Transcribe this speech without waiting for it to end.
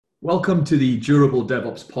Welcome to the Durable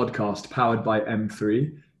DevOps Podcast powered by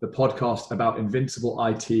mthree, the podcast about invincible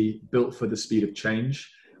IT built for the speed of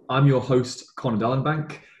change. I'm your host, Conor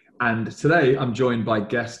Delanbanque, and today I'm joined by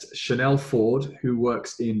guest Chanel Ford, who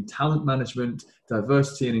works in talent management,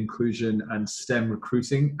 diversity and inclusion, and STEM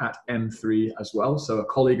recruiting at mthree as well, so a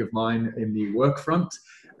colleague of mine in the work front.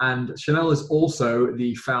 And Chanel is also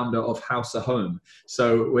the founder of House a Home.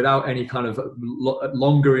 So without any kind of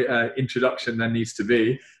longer introduction than needs to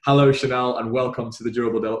be, hello, Chanel, and welcome to the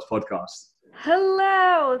Durable DevOps Podcast.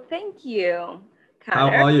 Hello. Thank you,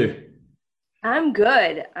 Conor. How are you? I'm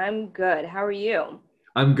good. How are you?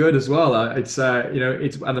 I'm good as well. It's at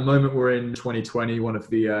the moment we're in 2020, one of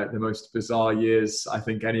the most bizarre years I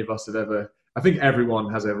think any of us have ever. I think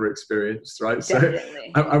everyone has ever experienced, right?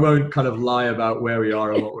 Definitely. So I won't kind of lie about where we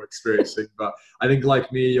are and what we're experiencing, but I think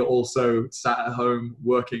like me, you're also sat at home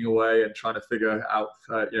working away and trying to figure out,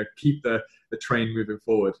 keep the train moving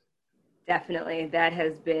forward. Definitely. That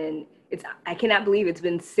has been, I cannot believe it's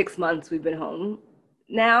been 6 months we've been home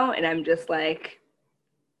now. And I'm just like,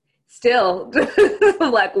 still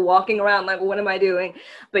like walking around, like, what am I doing?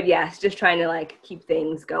 But yes, just trying to like keep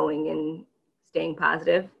things going and staying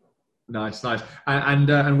positive. Nice.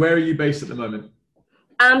 And where are you based at the moment?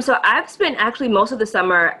 So I've spent actually most of the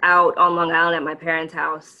summer out on Long Island at my parents'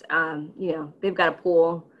 house. They've got a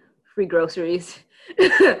pool, free groceries,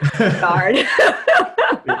 card.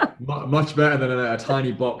 Much better than a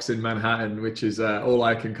tiny box in Manhattan, which is all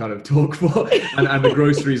I can kind of talk for. And the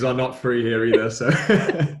groceries are not free here either. So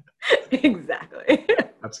Exactly.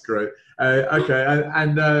 That's great. Okay,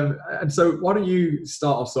 and so why don't you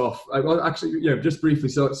start us off? Well, actually, just briefly,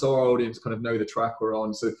 so our audience kind of know the track we're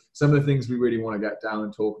on. So some of the things we really want to get down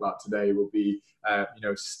and talk about today will be,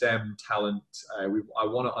 STEM talent. I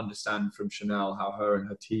want to understand from Chanel how her and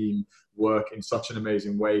her team work in such an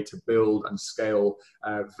amazing way to build and scale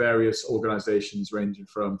various organizations ranging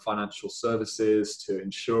from financial services to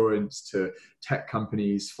insurance to tech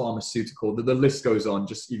companies, pharmaceutical. The list goes on.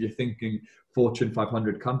 Just if you're thinking Fortune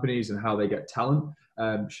 500 companies and how they get talent,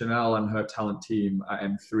 Chanel and her talent team at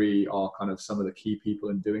mthree are kind of some of the key people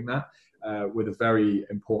in doing that, with a very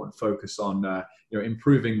important focus on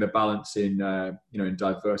improving the balance in in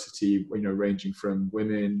diversity, ranging from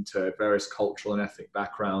women to various cultural and ethnic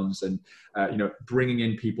backgrounds, and bringing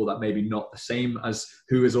in people that maybe not the same as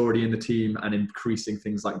who is already in the team, and increasing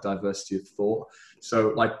things like diversity of thought.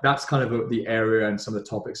 So that's kind of the area and some of the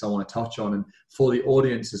topics I want to touch on. And for the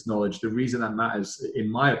audience's knowledge, the reason that matters, in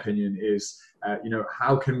my opinion, is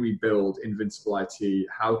how can we build invincible IT?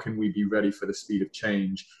 How can we be ready for the speed of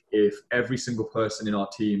change if every single person in our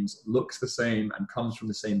teams looks the same and comes from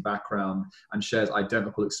the same background and shares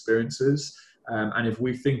identical experiences? And if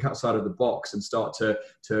we think outside of the box and start to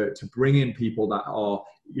bring in people that are,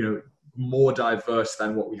 more diverse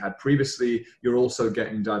than what we had previously, you're also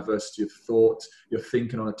getting diversity of thought. You're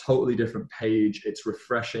thinking on a totally different page. It's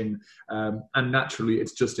refreshing. And naturally,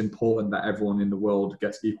 it's just important that everyone in the world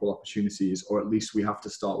gets equal opportunities, or at least we have to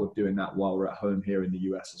start with doing that while we're at home here in the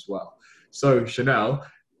US as well. So Chanel,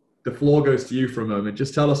 the floor goes to you for a moment.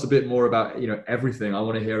 Just tell us a bit more about, everything. I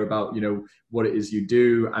want to hear about, what it is you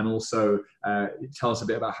do, and also tell us a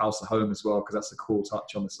bit about House a Home as well, because that's a cool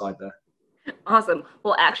touch on the side there. Awesome.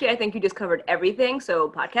 Well, actually, I think you just covered everything. So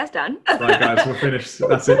podcast done. Right, guys, we're finished.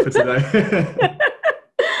 That's it for today.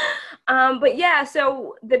 But yeah,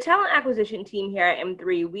 so the talent acquisition team here at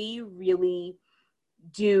mthree, we really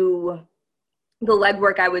do the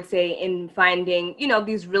legwork, I would say, in finding,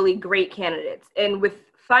 these really great candidates. And with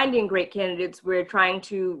finding great candidates, we're trying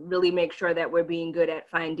to really make sure that we're being good at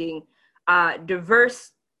finding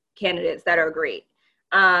diverse candidates that are great.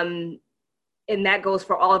 And that goes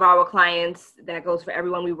for all of our clients. That goes for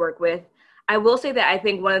everyone we work with. I will say that I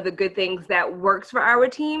think one of the good things that works for our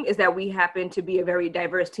team is that we happen to be a very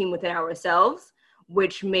diverse team within ourselves,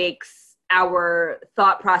 which makes our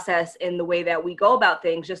thought process and the way that we go about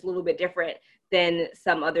things just a little bit different than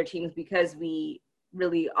some other teams, because we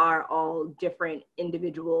really are all different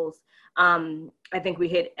individuals. I think we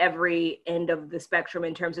hit every end of the spectrum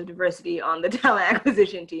in terms of diversity on the talent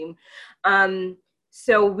acquisition team.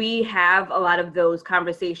 So we have a lot of those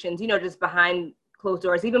conversations, just behind closed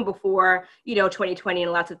doors. Even before, 2020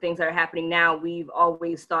 and lots of things that are happening now, we've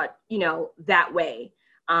always thought, that way,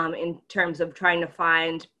 in terms of trying to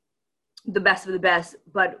find the best of the best,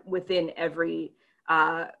 but within every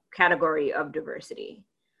category of diversity.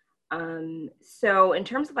 So in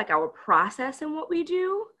terms of like our process and what we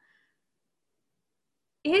do,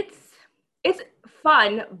 it's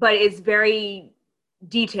fun, but it's very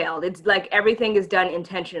detailed. It's like everything is done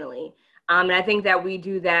intentionally. And I think that we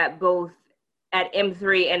do that both at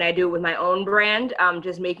M3, and I do it with my own brand,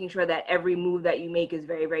 just making sure that every move that you make is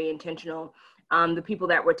very, very intentional. The people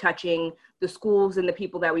that we're touching, the schools and the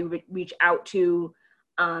people that we reach out to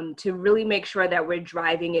really make sure that we're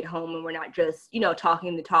driving it home and we're not just,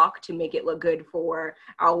 talking the talk to make it look good for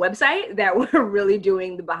our website, that we're really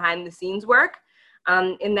doing the behind the scenes work.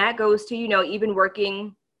 And that goes to, even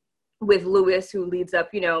working with Lewis, who leads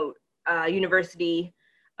up, university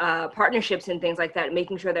partnerships and things like that,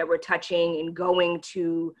 making sure that we're touching and going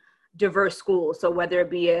to diverse schools. So whether it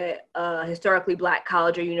be a historically Black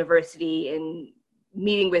college or university and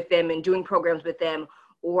meeting with them and doing programs with them,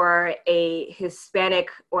 or a Hispanic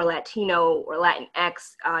or Latino or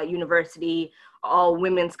Latinx university, all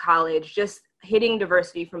women's college, just hitting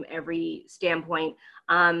diversity from every standpoint,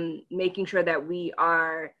 making sure that we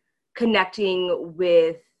are connecting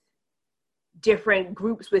with different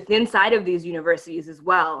groups within inside of these universities as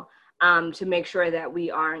well, to make sure that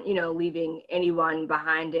we aren't, leaving anyone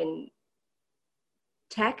behind in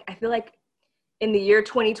tech. I feel like in the year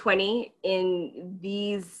 2020, in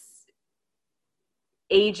these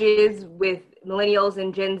ages with millennials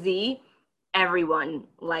and Gen Z, everyone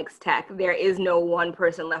likes tech. There is no one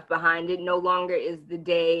person left behind. It no longer is the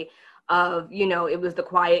day of, it was the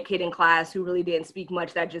quiet kid in class who really didn't speak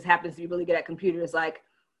much that just happens to be really good at computers. Like,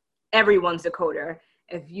 everyone's a coder.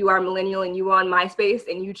 If you are millennial and you were on MySpace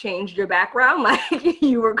and you changed your background, like,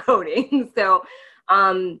 you were coding. So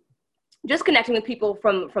just connecting with people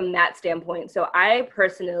from that standpoint. So I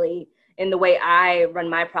personally, in the way I run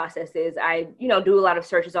my process is I, do a lot of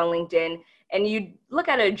searches on LinkedIn, and you look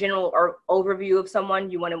at a general overview of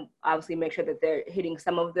someone. You want to obviously make sure that they're hitting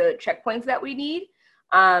some of the checkpoints that we need,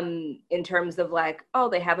 in terms of like, oh,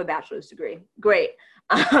 they have a bachelor's degree. Great.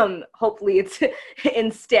 Hopefully it's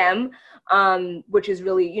in STEM, which is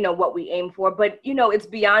really, what we aim for. But, it's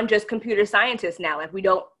beyond just computer scientists now. Like, we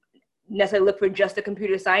don't necessarily look for just a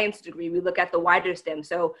computer science degree. We look at the wider STEM.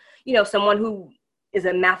 So, someone who is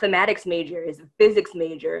a mathematics major, is a physics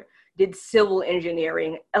major, did civil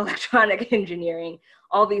engineering, electronic engineering,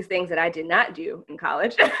 all these things that I did not do in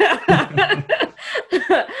college.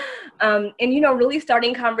 And, really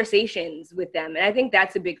starting conversations with them. And I think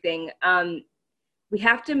that's a big thing. We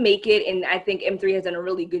have to make it, and I think M3 has done a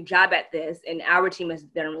really good job at this, and our team has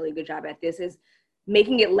done a really good job at this, is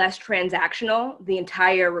making it less transactional, the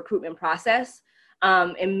entire recruitment process,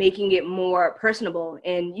 and making it more personable.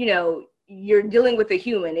 And, you're dealing with a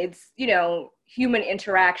human. It's, human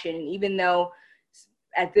interaction. And even though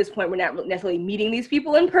at this point we're not necessarily meeting these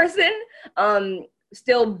people in person,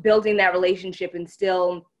 still building that relationship and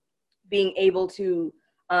still being able to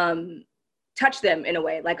touch them in a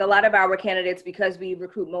way. Like, a lot of our candidates, because we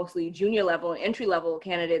recruit mostly junior level and entry level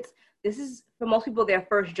candidates, this is for most people their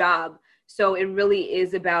first job. So it really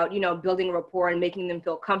is about, building rapport and making them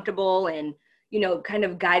feel comfortable and, kind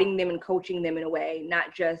of guiding them and coaching them in a way,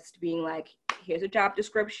 not just being like, here's a job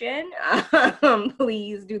description,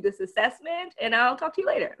 please do this assessment and I'll talk to you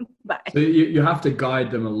later. Bye. So you have to guide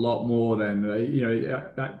them a lot more than,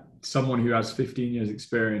 that someone who has 15 years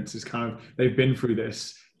experience is kind of, they've been through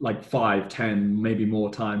this like 5, 10, maybe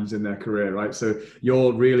more times in their career, right? So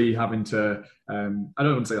you're really having to, I don't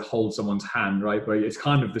want to say hold someone's hand, right? But it's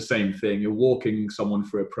kind of the same thing. You're walking someone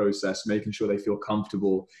through a process, making sure they feel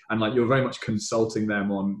comfortable. And like, you're very much consulting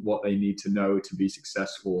them on what they need to know to be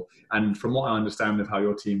successful. And from what I understand of how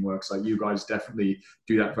your team works, like, you guys definitely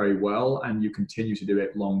do that very well. And you continue to do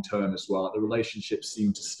it long-term as well. The relationships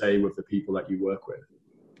seem to stay with the people that you work with.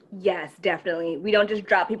 Yes, definitely. We don't just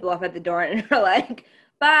drop people off at the door and we're like,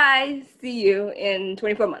 bye, see you in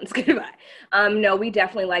 24 months, goodbye. No, we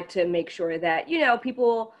definitely like to make sure that,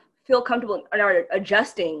 people feel comfortable and are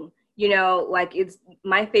adjusting, like, it's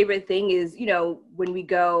my favorite thing is, when we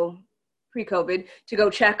go pre-COVID to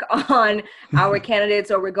go check on our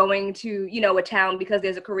candidates, or we're going to, a town because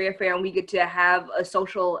there's a career fair and we get to have a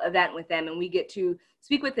social event with them and we get to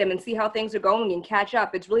speak with them and see how things are going and catch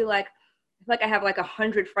up. It's really like, I feel like I have like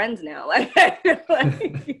 100 friends now. Like,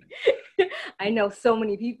 I know so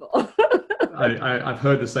many people. I've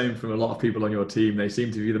heard the same from a lot of people on your team. They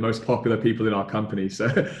seem to be the most popular people in our company. So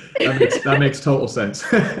that makes total sense.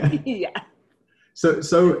 Yeah. So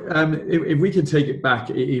if we could take it back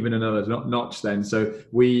even another notch then. So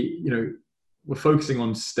we're focusing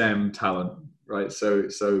on STEM talent, right? So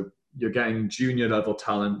you're getting junior level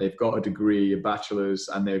talent. They've got a degree, a bachelor's,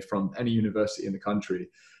 and they're from any university in the country.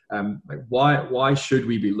 Why should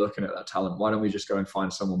we be looking at that talent? Why don't we just go and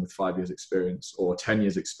find someone with 5 years experience or 10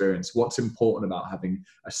 years experience? What's important about having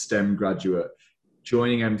a STEM graduate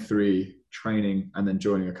joining M3, training, and then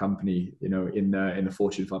joining a company, in the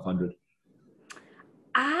Fortune 500?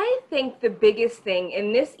 I think the biggest thing,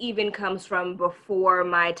 and this even comes from before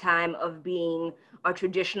my time of being a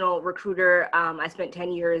traditional recruiter, I spent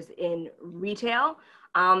 10 years in retail,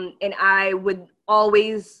 and I would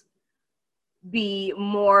always be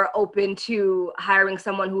more open to hiring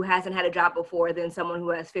someone who hasn't had a job before than someone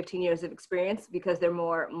who has 15 years of experience, because they're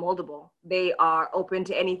more moldable. They are open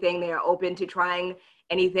to anything. They are open to trying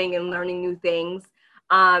anything and learning new things.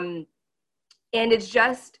 And it's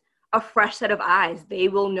just a fresh set of eyes. They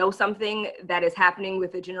will know something that is happening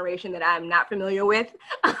with a generation that I'm not familiar with.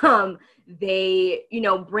 They,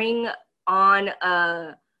 bring on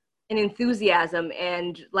an enthusiasm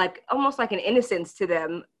and almost like an innocence to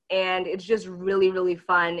them. And it's just really, really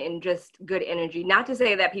fun and just good energy. Not to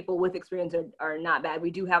say that people with experience are not bad.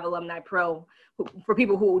 We do have Alumni Pro for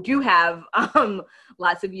people who do have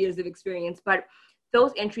lots of years of experience. But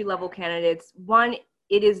those entry-level candidates, one,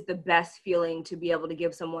 it is the best feeling to be able to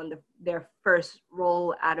give someone their first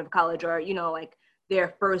role out of college, or,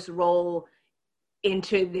 their first role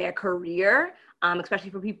into their career, especially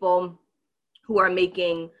for people who are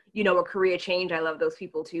making, a career change. I love those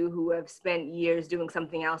people too, who have spent years doing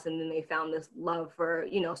something else and then they found this love for,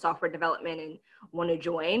 software development and want to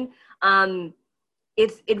join.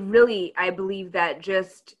 It really, I believe that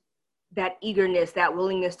just that eagerness, that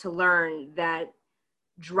willingness to learn, that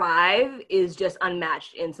drive is just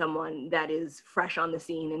unmatched in someone that is fresh on the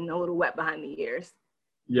scene and a little wet behind the ears.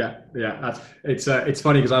 Yeah. It's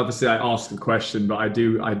funny because obviously I asked the question, but I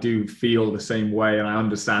do feel the same way, and I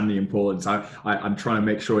understand the importance. I'm trying to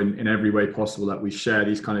make sure in every way possible that we share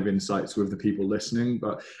these kind of insights with the people listening.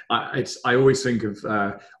 But I always think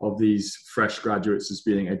of these fresh graduates as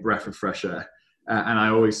being a breath of fresh air. And I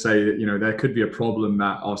always say that, there could be a problem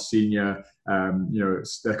that our senior,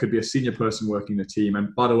 there could be a senior person working the team.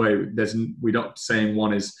 And by the way, we're not saying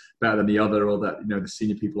one is better than the other, or that, the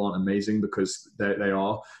senior people aren't amazing, because they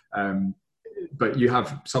are. But you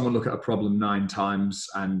have someone look at a problem 9 times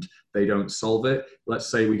and they don't solve it. Let's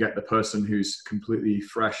say we get the person who's completely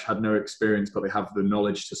fresh, had no experience, but they have the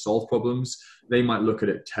knowledge to solve problems. They might look at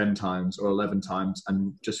it 10 times or 11 times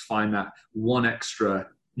and just find that one extra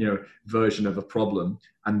version of a problem,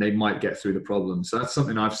 and they might get through the problem. So that's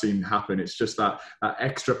something I've seen happen. It's just that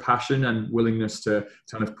extra passion and willingness to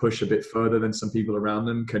kind of push a bit further than some people around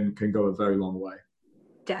them can go a very long way.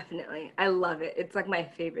 Definitely. I love it. It's my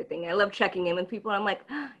favorite thing. I love checking in with people. I'm like,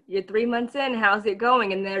 you're 3 months in, how's it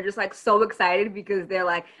going? And they're just so excited because they're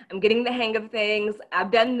like, I'm getting the hang of things. I've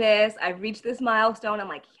done this. I've reached this milestone. I'm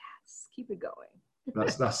like, yes, keep it going.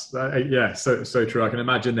 That's yeah, so true. I can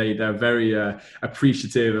imagine they're very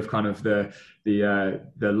appreciative of kind of the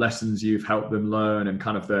lessons you've helped them learn, and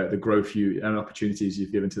kind of the growth and opportunities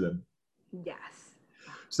you've given to them. Yes.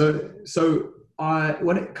 So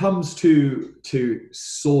when it comes to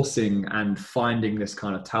sourcing and finding this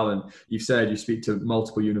kind of talent, you've said you speak to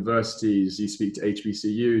multiple universities, you speak to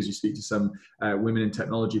HBCUs, you speak to some women in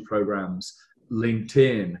technology programs,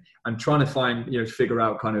 LinkedIn, and trying to find, figure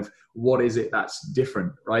out kind of what is it that's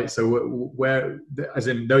different, right? So where, as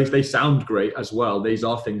in they sound great as well. These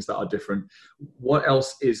are things that are different. What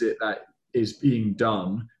else is it that is being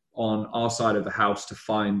done on our side of the house to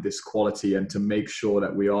find this quality and to make sure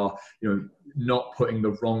that we are, not putting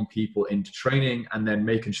the wrong people into training, and then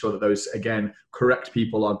making sure that those, again, correct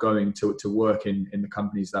people are going to work in the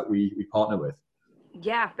companies that we partner with?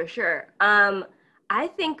 Yeah, for sure. I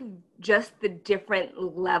think just the different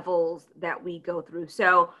levels that we go through.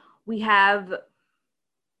 So we have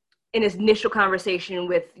an initial conversation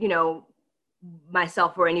with,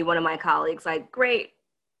 myself or any one of my colleagues, great,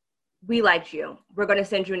 we liked you. We're going to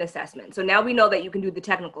send you an assessment. So now we know that you can do the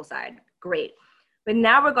technical side. Great. But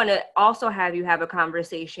now we're going to also have you have a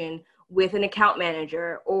conversation with an account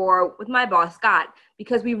manager or with my boss, Scott,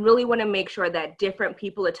 because we really want to make sure that different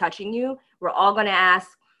people are touching you. We're all going to ask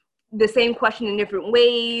the same question in different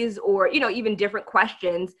ways, or, even different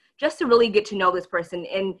questions, just to really get to know this person.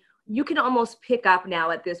 And you can almost pick up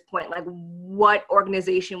now at this point, what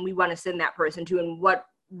organization we want to send that person to and what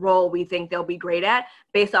role we think they'll be great at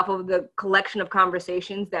based off of the collection of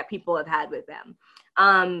conversations that people have had with them.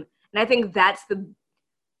 And I think that's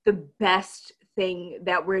the best thing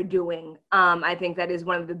that we're doing. I think that is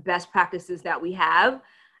one of the best practices that we have.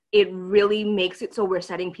 It really makes it so we're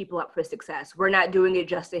setting people up for success. We're not doing it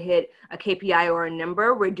just to hit a KPI or a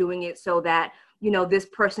number. We're doing it so that, this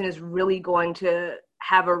person is really going to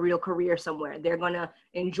have a real career somewhere. They're going to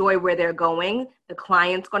enjoy where they're going. The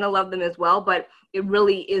client's going to love them as well, but it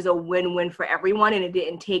really is a win-win for everyone. And it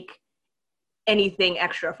didn't take anything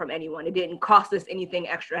extra from anyone. It didn't cost us anything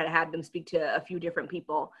extra to have them speak to a few different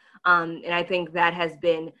people. And I think that has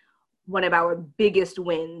been one of our biggest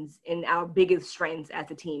wins and our biggest strengths as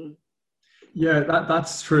a team. Yeah,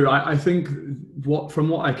 that's true. I think from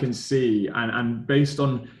what I can see, and based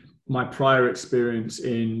on my prior experience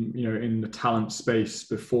in the talent space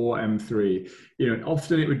before M3,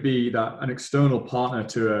 often it would be that an external partner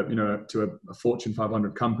to a Fortune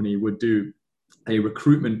 500 company would do a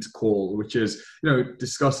recruitment call, which is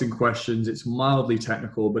discussing questions. It's mildly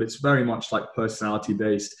technical, but it's very much like personality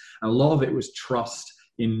based, and a lot of it was trust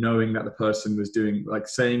in knowing that the person was doing, like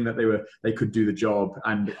saying that they could do the job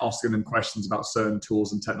and asking them questions about certain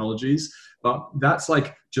tools and technologies. But that's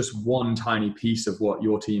like just one tiny piece of what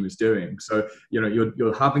your team is doing. So,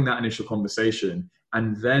 you're having that initial conversation,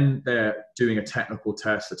 and then they're doing a technical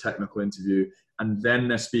test, a technical interview, and then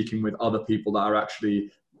they're speaking with other people that are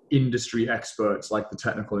actually industry experts, like the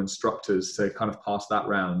technical instructors, to kind of pass that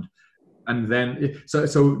round. And then, so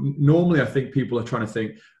normally I think people are trying to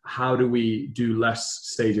think, how do we do less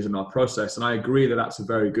stages in our process? And I agree that that's a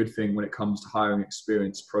very good thing when it comes to hiring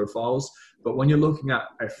experienced profiles. But when you're looking at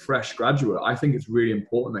a fresh graduate, I think it's really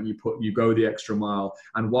important that you go the extra mile.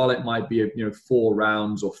 And while it might be 4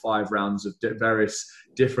 rounds or 5 rounds of various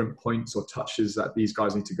different points or touches that these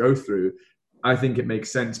guys need to go through, I think it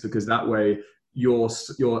makes sense, because that way you're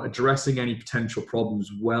addressing any potential problems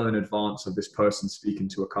well in advance of this person speaking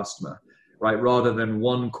to a customer, right? Rather than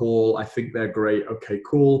one call, I think they're great, okay,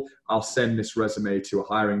 cool, I'll send this resume to a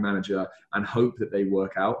hiring manager and hope that they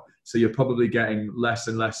work out. So you're probably getting less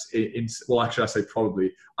and less, well, actually I say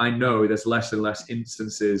probably, I know there's less and less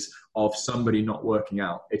instances of somebody not working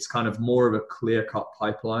out. It's kind of more of a clear-cut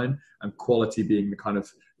pipeline, and quality being the kind of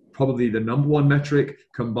probably the number one metric,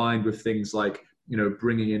 combined with things like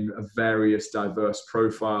bringing in various diverse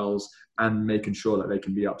profiles and making sure that they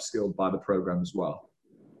can be upskilled by the program as well.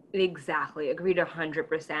 Exactly. Agreed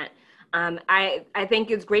 100%. I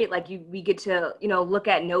think it's great. Like we get to, look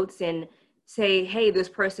at notes and say, hey, this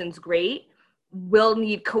person's great. Will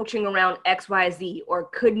need coaching around X, Y, Z, or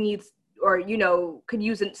could use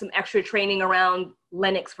some extra training around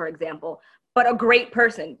Linux, for example, but a great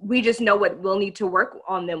person. We just know what we'll need to work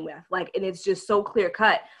on them with. And it's just so clear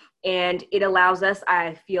cut. And it allows us,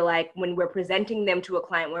 I feel like, when we're presenting them to a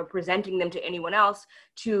client, we're presenting them to anyone else,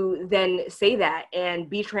 to then say that and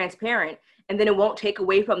be transparent. And then it won't take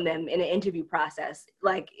away from them in an interview process.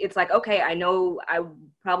 It's like, okay, I know I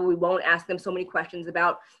probably won't ask them so many questions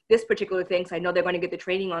about this particular thing, so I know they're going to get the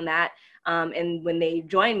training on that. And when they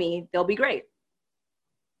join me, they'll be great.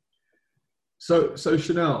 So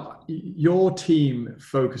Chanel, your team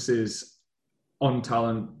focuses on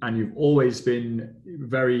talent, and you've always been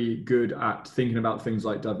very good at thinking about things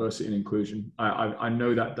like diversity and inclusion. I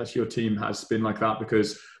know that your team has been like that,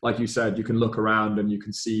 because like you said, you can look around and you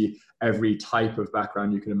can see every type of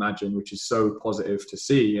background you can imagine, which is so positive to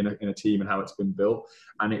see in a team and how it's been built.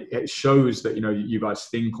 And it shows that, you guys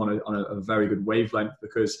think on a very good wavelength,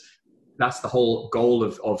 because that's the whole goal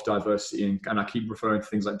of diversity. And I keep referring to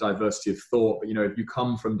things like diversity of thought, but if you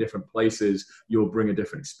come from different places, you'll bring a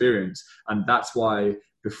different experience. And that's why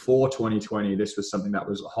before 2020, this was something that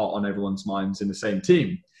was hot on everyone's minds in the same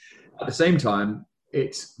team. At the same time,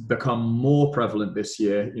 it's become more prevalent this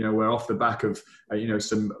year. We're off the back of,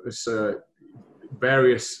 some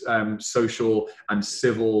various social and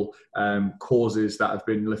civil causes that have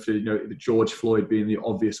been lifted, George Floyd being the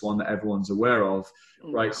obvious one that everyone's aware of,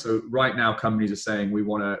 right? So right now companies are saying we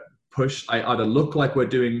want to push, either look like we're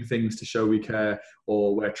doing things to show we care,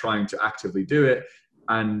 or we're trying to actively do it.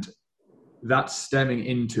 And that's stemming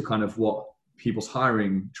into kind of what people's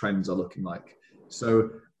hiring trends are looking like. So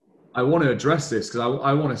I want to address this, because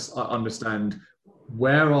I want to understand,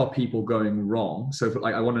 where are people going wrong? So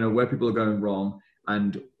I want to know where people are going wrong,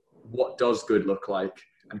 and what does good look like,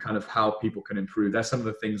 and kind of how people can improve. That's some of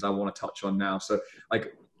the things I want to touch on now. So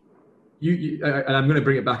you and I'm going to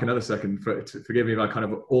bring it back another second, forgive me if I kind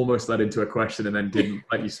of almost led into a question and then didn't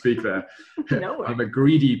let you speak there. No. I'm a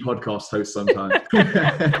greedy podcast host sometimes.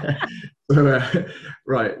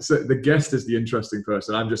 Right. So the guest is the interesting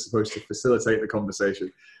person. I'm just supposed to facilitate the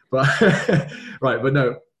conversation. But right. But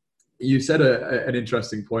no, you said an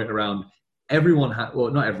interesting point around everyone,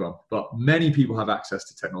 well, not everyone, but many people have access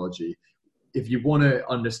to technology. If you want to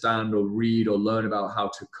understand or read or learn about how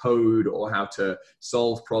to code or how to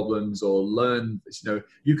solve problems or learn,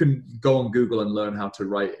 you can go on Google and learn how to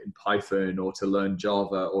write in Python, or to learn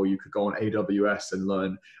Java, or you could go on AWS and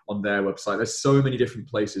learn on their website. There's so many different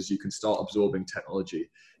places you can start absorbing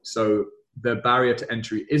technology. So the barrier to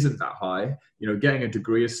entry isn't that high. Getting a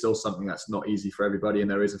degree is still something that's not easy for everybody,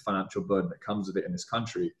 and there is a financial burden that comes with it in this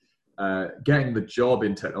country. Getting the job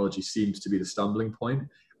in technology seems to be the stumbling point.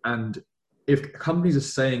 And if companies are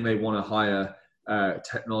saying they want to hire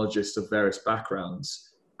technologists of various backgrounds,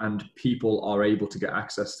 and people are able to get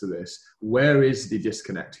access to this. Where is the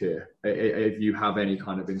disconnect here? If you have any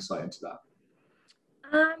kind of insight into that.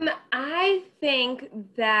 I think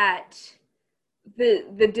that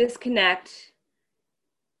the disconnect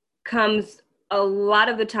comes a lot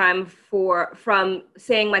of the time from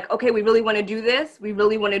saying like, okay, we really want to do this,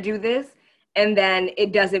 and then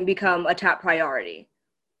it doesn't become a top priority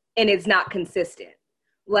and it's not consistent.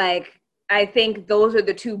 Like, I think those are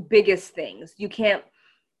the two biggest things. You can't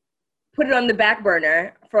put it on the back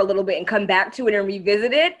burner for a little bit and come back to it and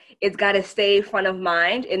revisit it. It's got to stay front of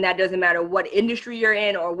mind, and that doesn't matter what industry you're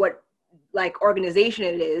in or what like organization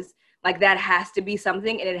it is. Like, that has to be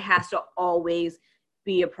something, and it has to always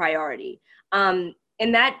be a priority. And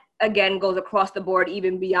that again goes across the board,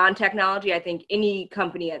 even beyond technology. I think any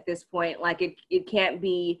company at this point, like it can't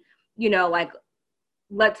be, you know, like,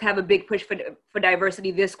 let's have a big push for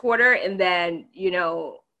diversity this quarter, and then, you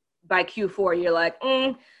know, by Q4 you're like,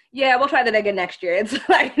 yeah, we'll try that again next year. It's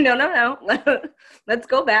like, no. Let's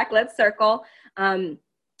go back. Let's circle. But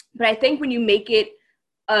I think when you make it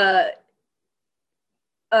a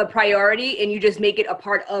priority and you just make it a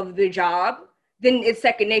part of the job, then it's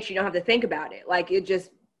second nature. You don't have to think about it. Like,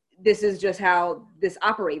 this is just how this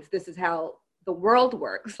operates. This is how the world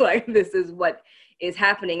works. Like, this is what is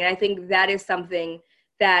happening. And I think that is something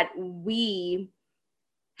that we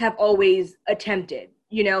have always attempted,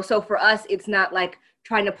 you know? So for us, it's not like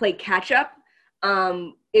trying to play catch up.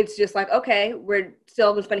 It's just like, okay, we're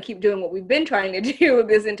still just going to keep doing what we've been trying to do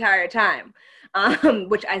this entire time,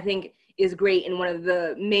 which I think is great, and one of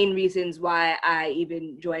the main reasons why I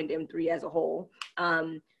even joined mthree as a whole.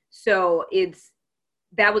 So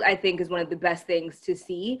that was, I think, is one of the best things to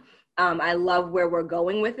see. I love where we're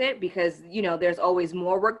going with it because, you know, there's always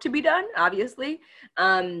more work to be done, obviously.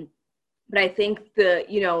 But I think I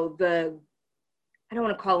don't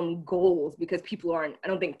want to call them goals because I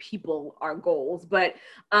don't think people are goals, but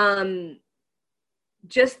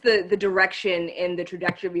just the direction and the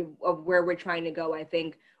trajectory of where we're trying to go, I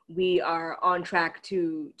think we are on track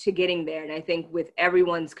to getting there. And I think with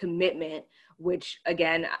everyone's commitment, which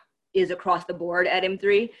again is across the board at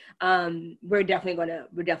mthree, we're definitely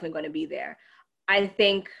going to be there. I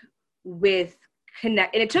think with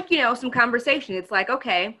connect, and it took, you know, some conversation. It's like,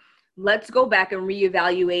 okay, let's go back and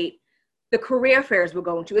reevaluate the career fairs we're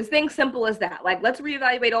going to. It's things simple as that. Like, let's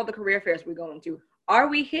reevaluate all the career fairs we're going to. Are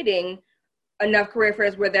we hitting enough career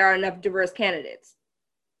fairs where there are enough diverse candidates?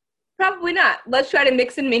 Probably not. Let's try to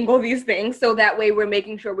mix and mingle these things so that way we're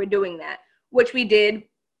making sure we're doing that, which we did,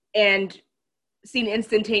 and seen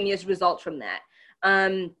instantaneous results from that.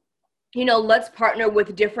 You know, let's partner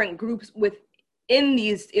with different groups within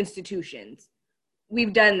these institutions.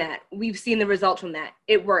 We've done that. We've seen the results from that.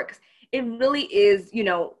 It works. It really is, you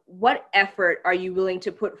know, what effort are you willing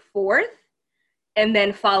to put forth and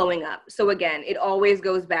then following up? So again, it always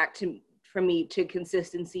goes back for me to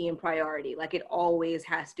consistency and priority. Like, it always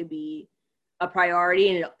has to be a priority,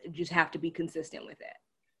 and you just have to be consistent with it.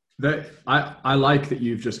 I like that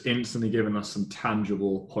you've just instantly given us some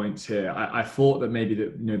tangible points here. I thought that maybe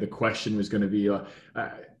the question was going to be,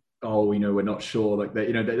 oh, you know, we're not sure. Like that,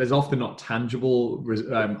 you know, there's often not tangible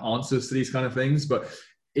answers to these kind of things, but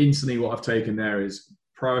instantly what I've taken there is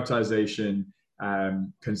prioritization,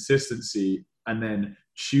 consistency, and then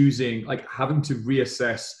choosing, like, having to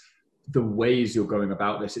reassess the ways you're going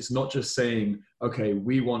about this. It's not just saying, okay,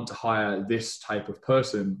 we want to hire this type of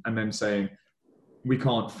person, and then saying we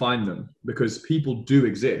can't find them, because people do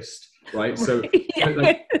exist, right? So Yes.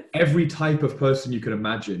 Like, every type of person you can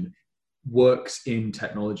imagine works in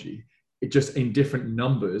technology. It just in different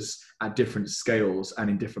numbers at different scales and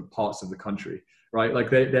in different parts of the country, right? Like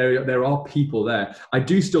there are people there. I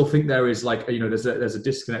do still think there is, like, you know, there's a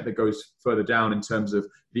disconnect that goes further down in terms of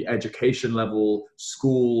the education level,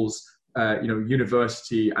 schools, you know,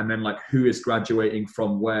 university, and then like who is graduating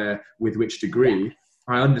from where with which degree. Yeah.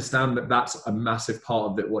 I understand that that's a massive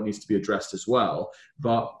part of it, what needs to be addressed as well.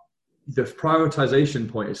 But the prioritization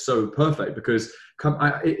point is so perfect, because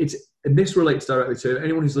and this relates directly to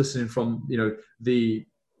anyone who's listening from, you know,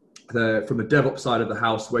 from the DevOps side of the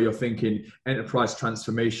house, where you're thinking enterprise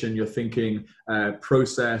transformation, you're thinking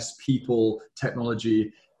process, people,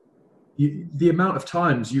 technology. The amount of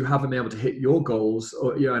times you haven't been able to hit your goals,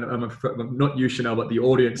 or, you know, I'm not you, Chanel, but the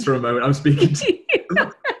audience for a moment. I'm speaking to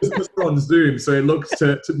we're on Zoom, so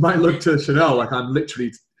it might look to Chanel like I'm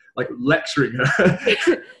literally like lecturing her.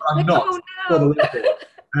 I'm not. Oh,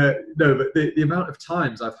 no. No, but the amount of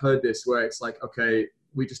times I've heard this where it's like, okay,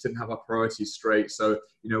 we just didn't have our priorities straight. So,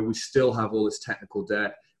 you know, we still have all this technical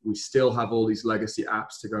debt. We still have all these legacy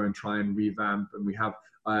apps to go and try and revamp. And we have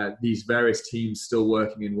these various teams still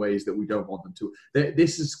working in ways that we don't want them to.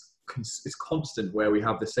 This is constant, where we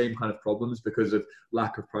have the same kind of problems because of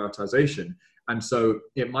lack of prioritization. And so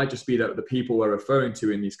it might just be that the people we're referring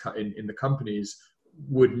to in the companies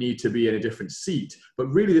would need to be in a different seat. But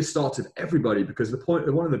really this starts with everybody, because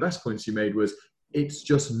one of the best points you made was, it's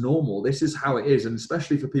just normal. This is how it is. And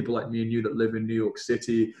especially for people like me and you that live in New York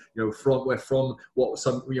City, we're from what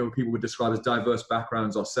some, people would describe as diverse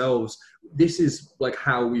backgrounds ourselves. This is like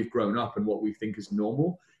how we've grown up and what we think is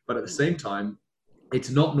normal. But at the same time, it's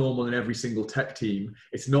not normal in every single tech team.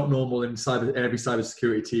 It's not normal in every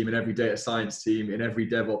cybersecurity team, in every data science team, in every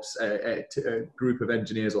DevOps group of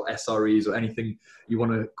engineers or SREs or anything you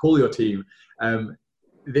want to call your team.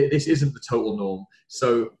 This isn't the total norm.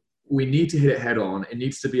 So we need to hit it head on. It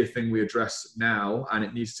needs to be a thing we address now,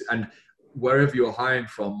 and wherever you're hiring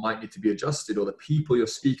from might need to be adjusted, or the people you're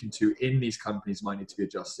speaking to in these companies might need to be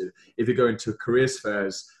adjusted. If you're going to careers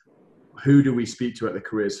fairs, who do we speak to at the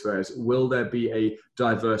careers fairs? Will there be a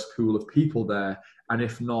diverse pool of people there? And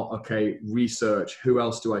if not, okay, research. Who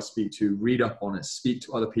else do I speak to? Read up on it, speak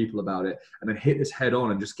to other people about it, and then hit this head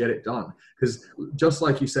on and just get it done. Because just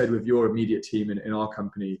like you said with your immediate team in our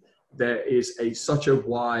company, there is such a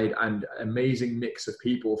wide and amazing mix of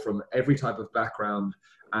people from every type of background.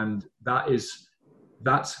 And that's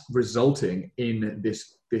resulting in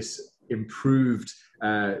this improved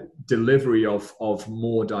delivery of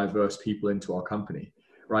more diverse people into our company,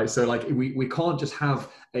 right? So like we can't just have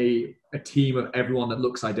a team of everyone that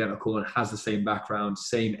looks identical and has the same background,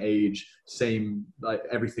 same age, same like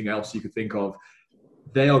everything else you could think of.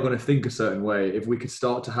 They are going to think a certain way. If we could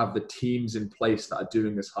start to have the teams in place that are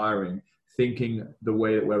doing this hiring, thinking the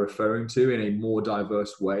way that we're referring to in a more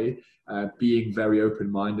diverse way, being very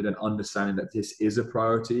open-minded and understanding that this is a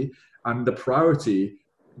priority. And the priority,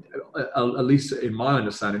 at least in my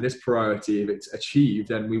understanding, this priority, if it's achieved,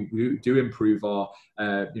 then we do improve our,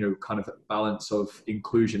 kind of balance of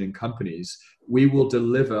inclusion in companies. We will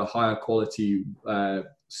deliver higher quality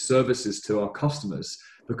services to our customers,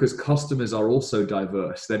 because customers are also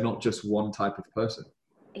diverse. They're not just one type of person.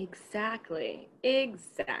 Exactly. And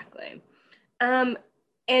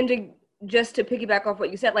just to piggyback off what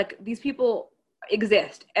you said, like these people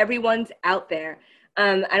exist. Everyone's out there.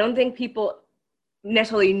 I don't think people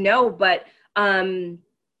necessarily know, but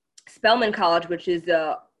Spelman College, which is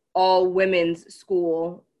a all women's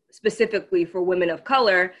school specifically for women of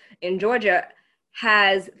color in Georgia,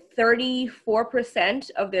 has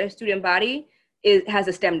 34% of their student body has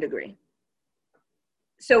a STEM degree.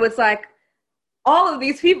 So it's like all of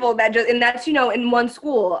these people and that's, in one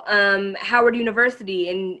school. Howard University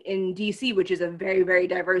in DC, which is a very, very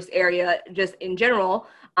diverse area just in general,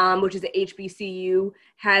 which is a HBCU,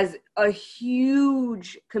 has a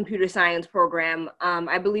huge computer science program.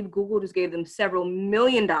 I believe Google just gave them several $1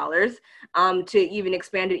 million to even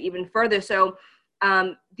expand it even further. So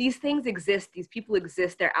these things exist. These people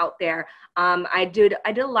exist. They're out there. I did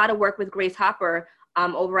a lot of work with Grace Hopper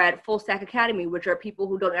over at Full Stack Academy, which are people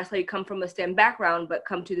who don't necessarily come from a STEM background, but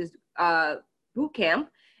come to this boot camp.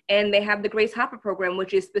 And they have the Grace Hopper program,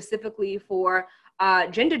 which is specifically for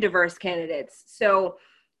gender diverse candidates. So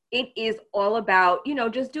it is all about,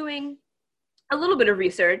 just doing a little bit of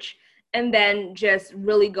research and then just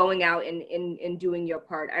really going out and doing your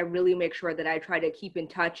part. I really make sure that I try to keep in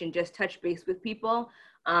touch and just touch base with people,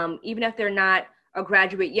 even if they're not a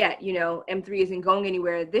graduate yet. M3 isn't going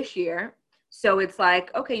anywhere this year. So it's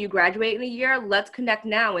like, okay, you graduate in a year, let's connect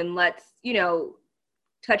now and let's,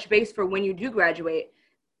 touch base for when you do graduate.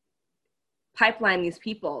 Pipeline these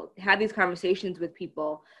people, have these conversations with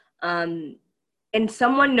people. And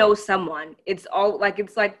someone knows someone. It's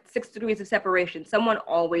like 6 degrees of separation. Someone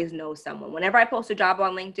always knows someone. Whenever I post a job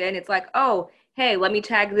on LinkedIn, it's like, oh, hey, let me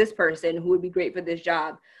tag this person who would be great for this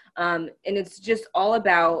job. And it's just all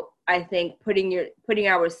about, I think, putting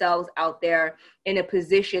ourselves out there in a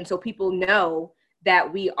position so people know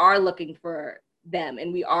that we are looking for them,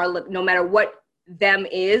 and we are no matter what them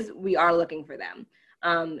is, we are looking for them.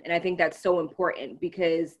 And I think that's so important,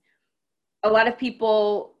 because a lot of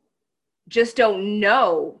people just don't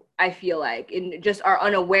know, I feel like, and just are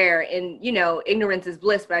unaware, and ignorance is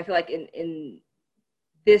bliss. But I feel like in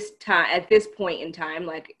this time, at this point in time,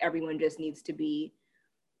 like everyone just needs to be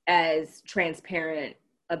as transparent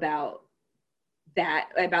about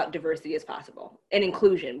diversity as possible, and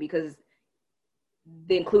inclusion, because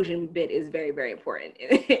the inclusion bit is very, very important.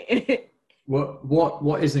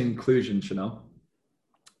 What is inclusion, Chanel?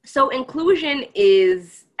 So inclusion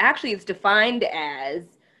is actually, it's defined as,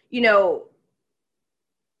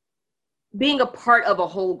 being a part of a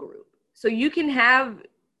whole group. So you can have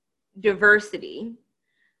diversity,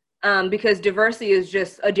 because diversity is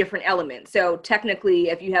just a different element. So technically,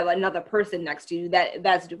 if you have another person next to you,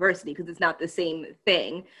 that's diversity because it's not the same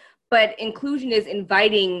thing. But inclusion is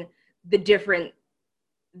inviting the differences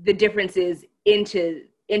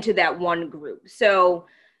into that one group. So,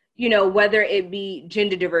 whether it be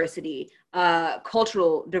gender diversity,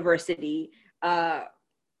 cultural diversity,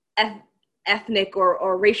 ethnic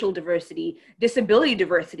or racial diversity, disability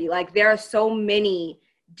diversity, like there are so many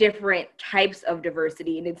different types of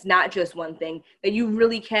diversity, and it's not just one thing that you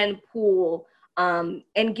really can pool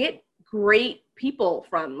and get great people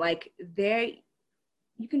from. Like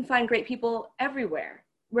you can find great people everywhere.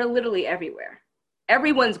 We're literally everywhere.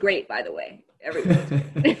 Everyone's great, by the way. Everyone's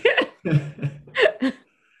great.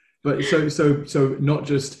 But so not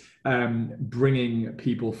just bringing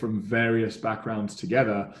people from various backgrounds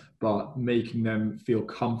together, but making them feel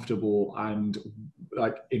comfortable and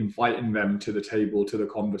like inviting them to the table, to the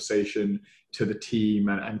conversation, to the team,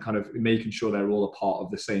 and kind of making sure they're all a part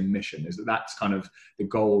of the same mission. That's kind of the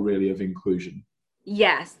goal really of inclusion.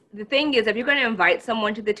 Yes. The thing is, if you're going to invite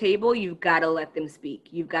someone to the table, you've got to let them speak.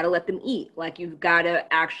 You've got to let them eat. Like you've got to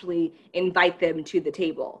actually invite them to the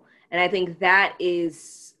table. And I think that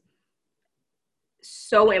is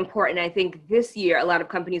so important. I think this year, a lot of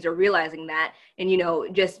companies are realizing that. And,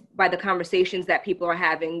 just by the conversations that people are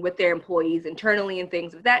having with their employees internally and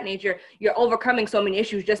things of that nature, you're overcoming so many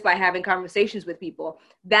issues just by having conversations with people.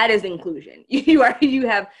 That is inclusion. You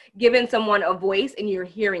have given someone a voice and you're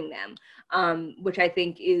hearing them, which I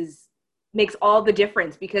think makes all the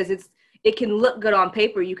difference, because it can look good on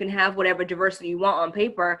paper. You can have whatever diversity you want on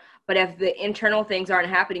paper, but if the internal things aren't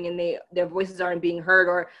happening and their voices aren't being heard,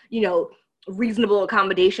 or, reasonable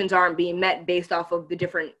accommodations aren't being met based off of the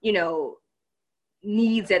different,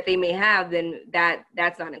 needs that they may have, then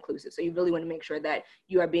that's not inclusive. So you really want to make sure that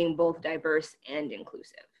you are being both diverse and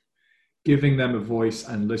inclusive. Giving them a voice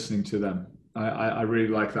and listening to them. I really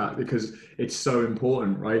like that, because it's so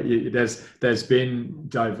important, right? There's been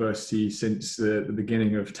diversity since the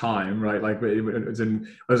beginning of time, right? Like it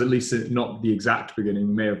was at least not the exact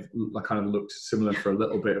beginning. May have kind of looked similar for a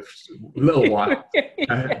little while,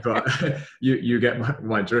 but you get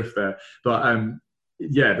my drift there. But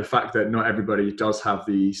the fact that not everybody does have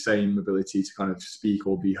the same ability to kind of speak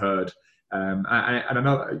or be heard. And I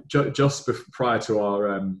know just prior to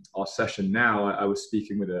our session now, I was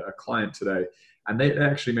speaking with a client today, and they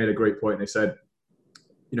actually made a great point. They said,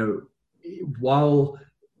 while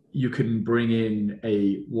you can bring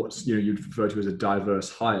in what's you'd refer to as a diverse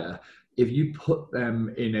hire, if you put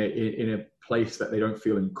them in a place that they don't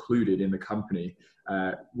feel included in the company,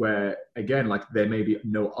 where again, like there may be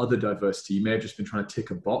no other diversity, you may have just been trying to tick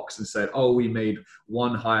a box and said, oh, we made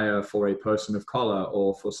one hire for a person of color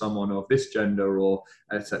or for someone of this gender, or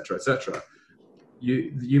et cetera, et cetera.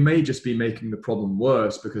 You may just be making the problem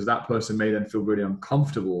worse, because that person may then feel really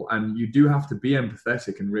uncomfortable. And you do have to be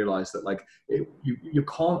empathetic and realize that you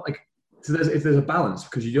can't so if there's a balance,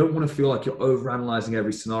 because you don't want to feel like you're overanalyzing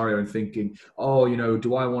every scenario and thinking, oh,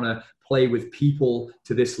 do I want to play with people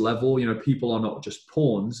to this level? People are not just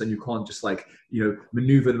pawns, and you can't just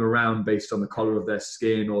maneuver them around based on the color of their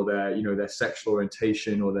skin or their sexual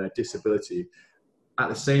orientation or their disability. At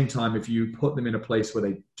the same time, if you put them in a place where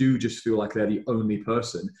they do just feel like they're the only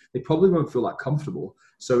person, they probably won't feel that comfortable.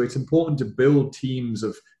 So it's important to build teams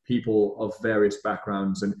of people of various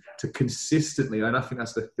backgrounds, and to consistently, and I think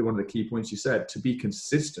that's one of the key points you said, to be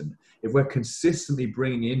consistent. If we're consistently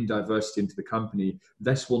bringing in diversity into the company,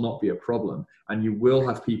 this will not be a problem. And you will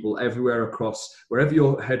have people everywhere across, wherever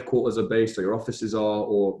your headquarters are based or your offices are,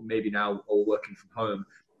 or maybe now all working from home.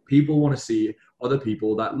 People want to see other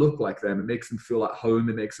people that look like them. It makes them feel at home.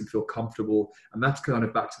 It makes them feel comfortable. And that's kind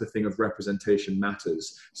of back to the thing of representation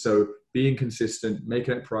matters. So being consistent,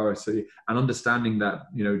 making it priority, and understanding that,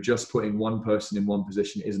 just putting one person in one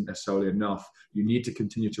position isn't necessarily enough. You need to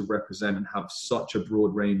continue to represent and have such a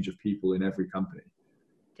broad range of people in every company.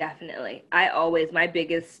 Definitely. My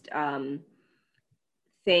biggest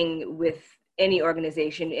thing with any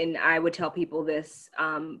organization, and I would tell people this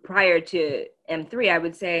prior to M3, I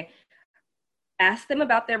would say, ask them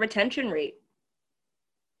about their retention rate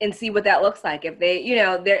and see what that looks like. If they,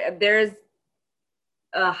 there's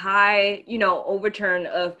a high, overturn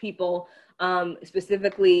of people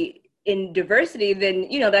specifically in diversity, then,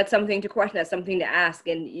 that's something to question. That's something to ask.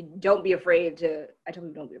 And I tell people, don't be afraid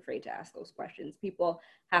to ask those questions. People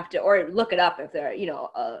have to, or look it up if they're,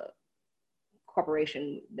 a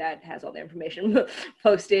corporation that has all the information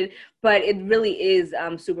posted. But it really is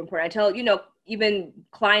super important. I tell, even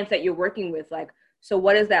clients that you're working with, so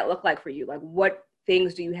what does that look like for you? What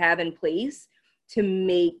things do you have in place to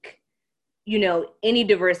make, any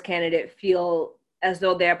diverse candidate feel as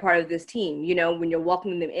though they're part of this team. You know, when you're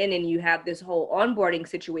welcoming them in and you have this whole onboarding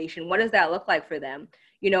situation, what does that look like for them?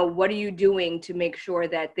 You know, what are you doing to make sure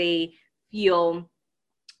that they feel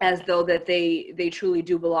as though that they truly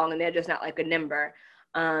do belong and they're just not like a number?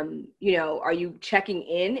 You know, are you checking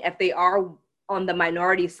in if they are on the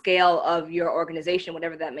minority scale of your organization,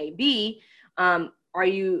 whatever that may be? Are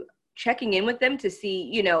you checking in with them to see,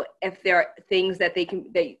 you know, if there are things that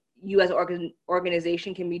you as an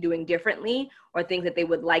organization can be doing differently, or things that they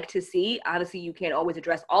would like to see? Obviously, you can't always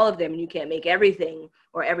address all of them and you can't make everything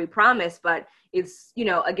or every promise, but it's, you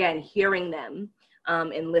know, again, hearing them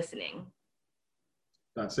and listening.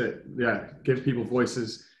 That's it. Yeah. Give people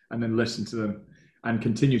voices and then listen to them and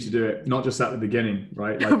continue to do it. Not just at the beginning,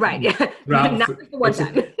 right? Like, right. Yeah.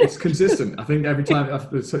 It's consistent. I think every time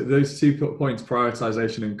those 2 points,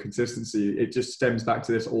 prioritization and consistency, it just stems back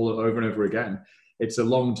to this all over and over again. It's a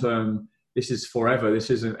long-term, this is forever.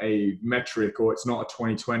 This isn't a metric, or it's not a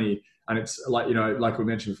 2020. And it's like, you know, like we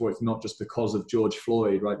mentioned before, it's not just because of George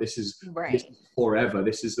Floyd, right? This is forever.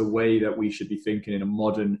 This is the way that we should be thinking in a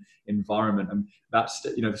modern environment. And that's,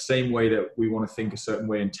 you know, the same way that we want to think a certain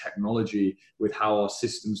way in technology with how our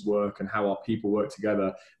systems work and how our people work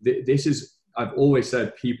together. This is, I've always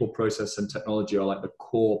said, people, process, and technology are like the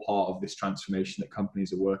core part of this transformation that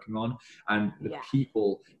companies are working on. And the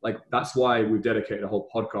people, like, that's why we've dedicated a whole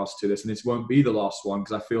podcast to this. And this won't be the last one,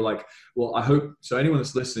 because I feel like, well, I hope, so anyone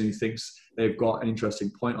that's listening who thinks they've got an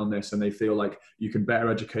interesting point on this and they feel like you can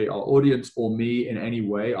better educate our audience or me in any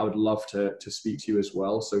way, I would love to speak to you as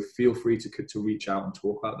well. So feel free to reach out and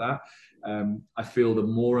talk about that. I feel the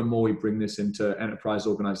more and more we bring this into enterprise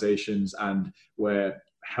organizations, and we're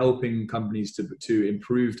helping companies to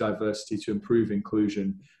improve diversity, to improve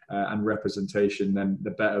inclusion and representation, then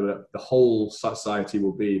the better the whole society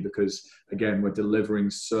will be, because again, we're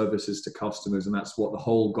delivering services to customers, and that's what the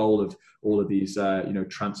whole goal of all of these you know,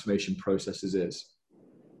 transformation processes is.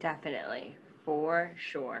 Definitely, for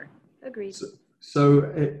sure. Agreed.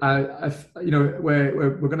 So you know,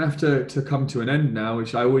 we're going to have to come to an end now,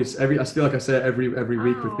 which I feel like I say it every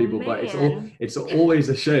week with people, but it's always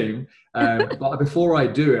a shame. But before I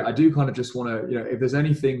do it, I do kind of just want to, you know, if there's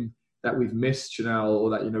anything that we've missed, Chanel, or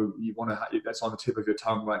that, you know, you want to, that's on the tip of your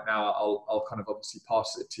tongue right now, I'll kind of obviously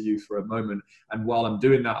pass it to you for a moment. And while I'm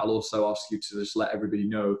doing that, I'll also ask you to just let everybody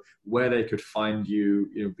know where they could find you,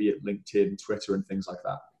 you know, be it LinkedIn, Twitter, and things like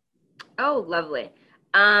that. Oh, lovely.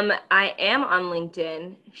 I am on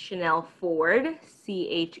LinkedIn, Chanel Ford,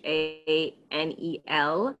 Chanel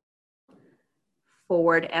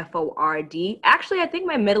Ford, Ford. Actually, I think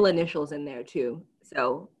my middle initial's in there too.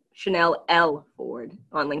 So Chanel L Ford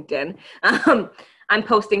on LinkedIn. I'm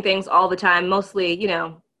posting things all the time, mostly, you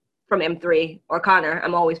know, from M3 or Conor.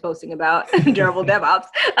 I'm always posting about Durable DevOps.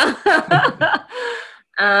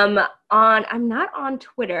 I'm not on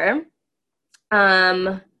Twitter.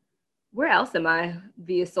 Where else am I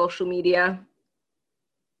via social media?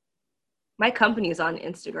 My company is on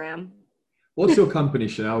Instagram. What's your company,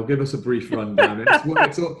 Chanel? Give us a brief rundown.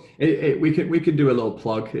 We can do a little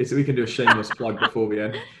plug. We can do a shameless plug before we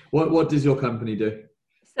end. What does your company do?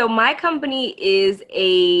 So my company is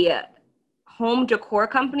a home decor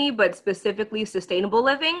company, but specifically sustainable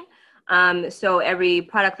living. So every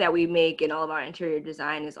product that we make and all of our interior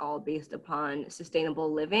design is all based upon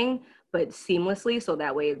sustainable living, but seamlessly, so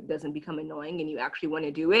that way it doesn't become annoying and you actually want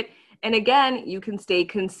to do it. And again, you can stay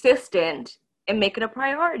consistent and make it a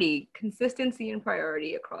priority. Consistency and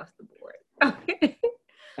priority across the board.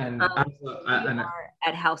 And we are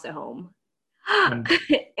at House at Home.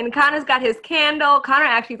 And Conor's got his candle. Conor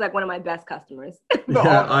actually is like one of my best customers.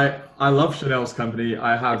 Yeah, I love Chanel's company.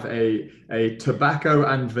 I have a tobacco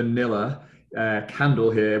and vanilla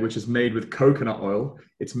candle here, which is made with coconut oil.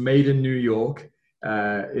 It's made in New York,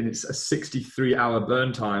 and it's a 63-hour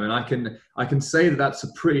burn time. And I can say that that's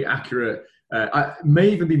a pretty accurate. I may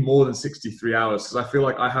even be more than 63 hours, because I feel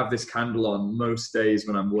like I have this candle on most days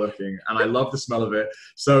when I'm working, and I love the smell of it.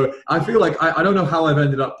 So I feel like I don't know how I've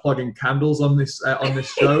ended up plugging candles on this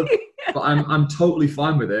show, but I'm totally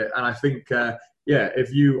fine with it. And I think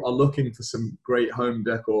if you are looking for some great home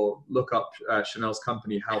decor, look up Chanel's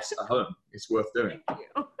company, House at Home. It's worth doing. Thank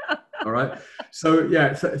you. All right. So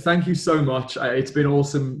thank you so much. It's been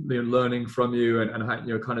awesome, you know, learning from you and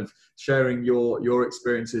you know, kind of sharing your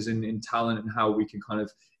experiences in talent and how we can kind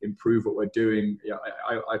of improve what we're doing. Yeah,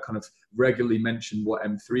 I kind of regularly mention what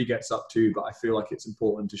M3 gets up to, but I feel like it's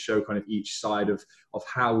important to show kind of each side of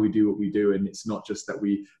how we do what we do, and it's not just that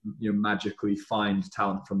we, you know, magically find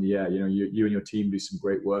talent from the air. You know, you and your team do some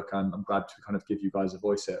great work. I'm glad to kind of give you guys a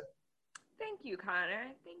voice here. Thank you, Conor.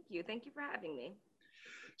 Thank you for having me.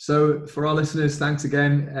 So for our listeners, thanks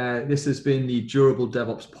again. This has been the Durable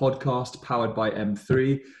DevOps Podcast powered by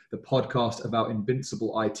mthree, the podcast about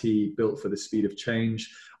invincible IT built for the speed of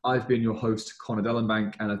change. I've been your host, Conor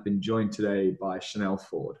Delanbanque, and I've been joined today by Chanel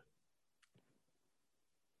Ford.